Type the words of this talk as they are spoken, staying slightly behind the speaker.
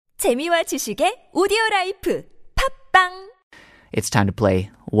재미와 지식의 오디오라이프 팝빵. It's time to play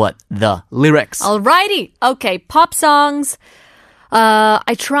What the Lyrics. Alrighty. Okay, pop songs.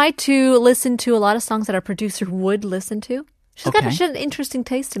 I try to listen to a lot of songs that our producer would listen to. She's got an interesting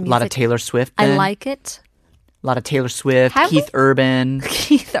taste in music. A lot of Taylor Swift. I then. like it. A lot of Taylor Swift, Have Keith Urban.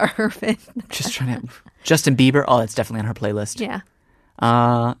 Keith Urban. Just trying to... Justin Bieber. Oh, it's definitely on her playlist. Yeah.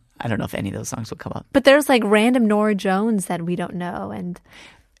 I don't know if any of those songs will come up. But there's like random Nora Jones that we don't know. And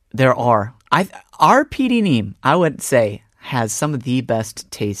There are. Our PD Neem, I would say, has some of the best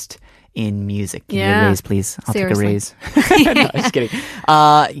taste in music. Give me a raise, please. I'll Seriously. take a raise. No, I'm just kidding.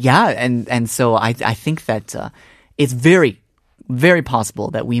 And so I think that it's very, very possible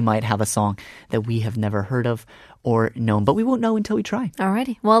that we might have a song that we have never heard of or known, but we won't know until we try.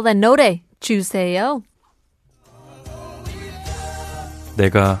 alrighty. Well, then 노래 주세요.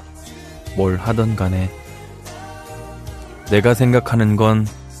 내가 뭘 하던 간에 내가 생각하는 건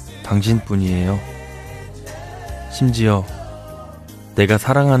당신뿐이에요. 심지어 내가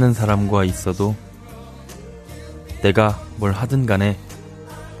사랑하는 사람과 있어도 내가 뭘 하든 간에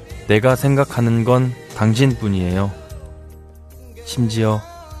내가 생각하는 건 당신뿐이에요. 심지어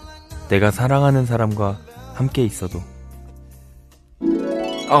내가 사랑하는 사람과 함께 있어도.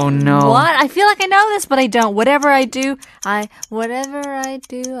 Oh, no. What? I feel like I know this, but I don't. Whatever I do, I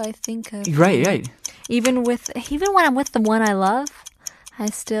think of Right, you. right. Even when I'm with the one I love, I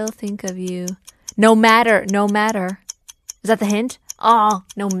still think of you. No matter. Is that the hint? Oh,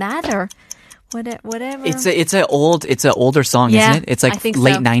 no matter. Whatever. It's an older song, yeah, isn't it? It's like I think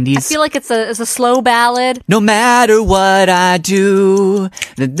late so. 90s. I feel like it's a slow ballad. No matter what I do,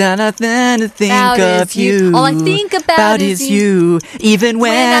 nothing to think About of is you. All I think about is is you. Even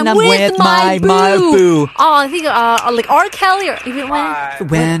when I'm with my boo. Oh, I think like R. Kelly or even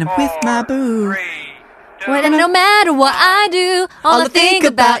When I'm with my boo. no matter what I do, all I think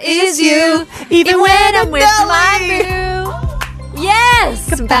about is you. Even when I'm with my boo.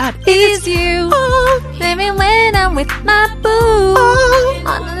 Yes, about is you. Even when I'm with my boo,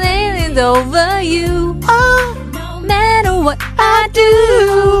 all the thing is over you. No matter what I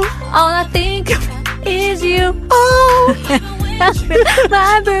do, all I think about is you.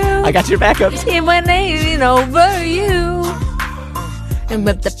 My boo. I got your backups. Even when it's over you.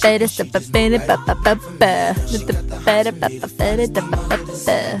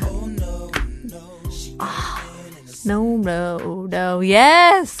 No.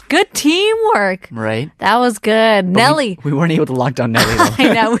 Yes. Good teamwork. Right. That was good. Nelly. We weren't able to lock down Nelly, though.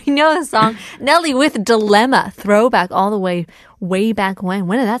 I know. We know the song. Nelly with Dilemma. Throwback all the way back when.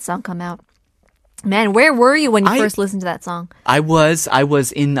 When did that song come out? Man, where were you when you first listened to that song? I was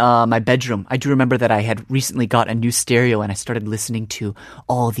in my bedroom. I do remember that I had recently got a new stereo and I started listening to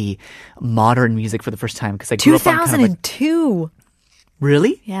all the modern music for the first time because I grew up on kind of 2002.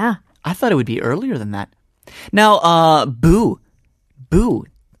 Really? Yeah. I thought it would be earlier than that. Now, Boo.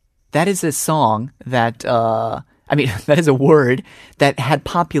 That is a song that, that is a word that had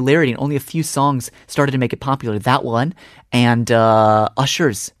popularity and only a few songs started to make it popular. That one and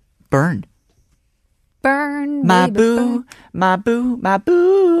Usher's Burn. Burn. My baby, boo, burn. my boo, my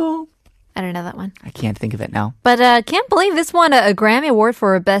boo. I don't know that one. I can't think of it now. But can't believe this won a Grammy Award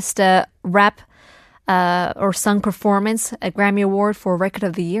for Best Rap or Sung Performance, a Grammy Award for Record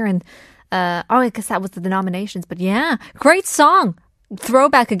of the Year. And I guess that was the nominations. But yeah, great song.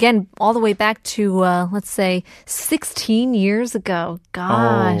 Throwback again, all the way back to, let's say, 16 years ago.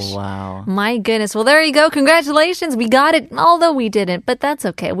 Gosh. Oh, wow. My goodness. Well, there you go. Congratulations. We got it, although we didn't. But that's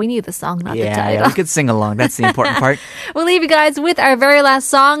okay. We knew the song, not the title. Yeah, we could sing along. That's the important part. We'll leave you guys with our very last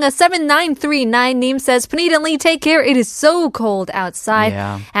song. 7939 Neem says, Panita and Lee, take care. It is so cold outside.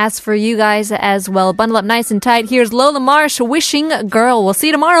 Yeah. As for you guys as well, bundle up nice and tight. Here's Lola Marsh, Wishing Girl. We'll see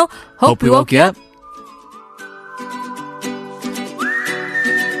you tomorrow. Hope we woke you up.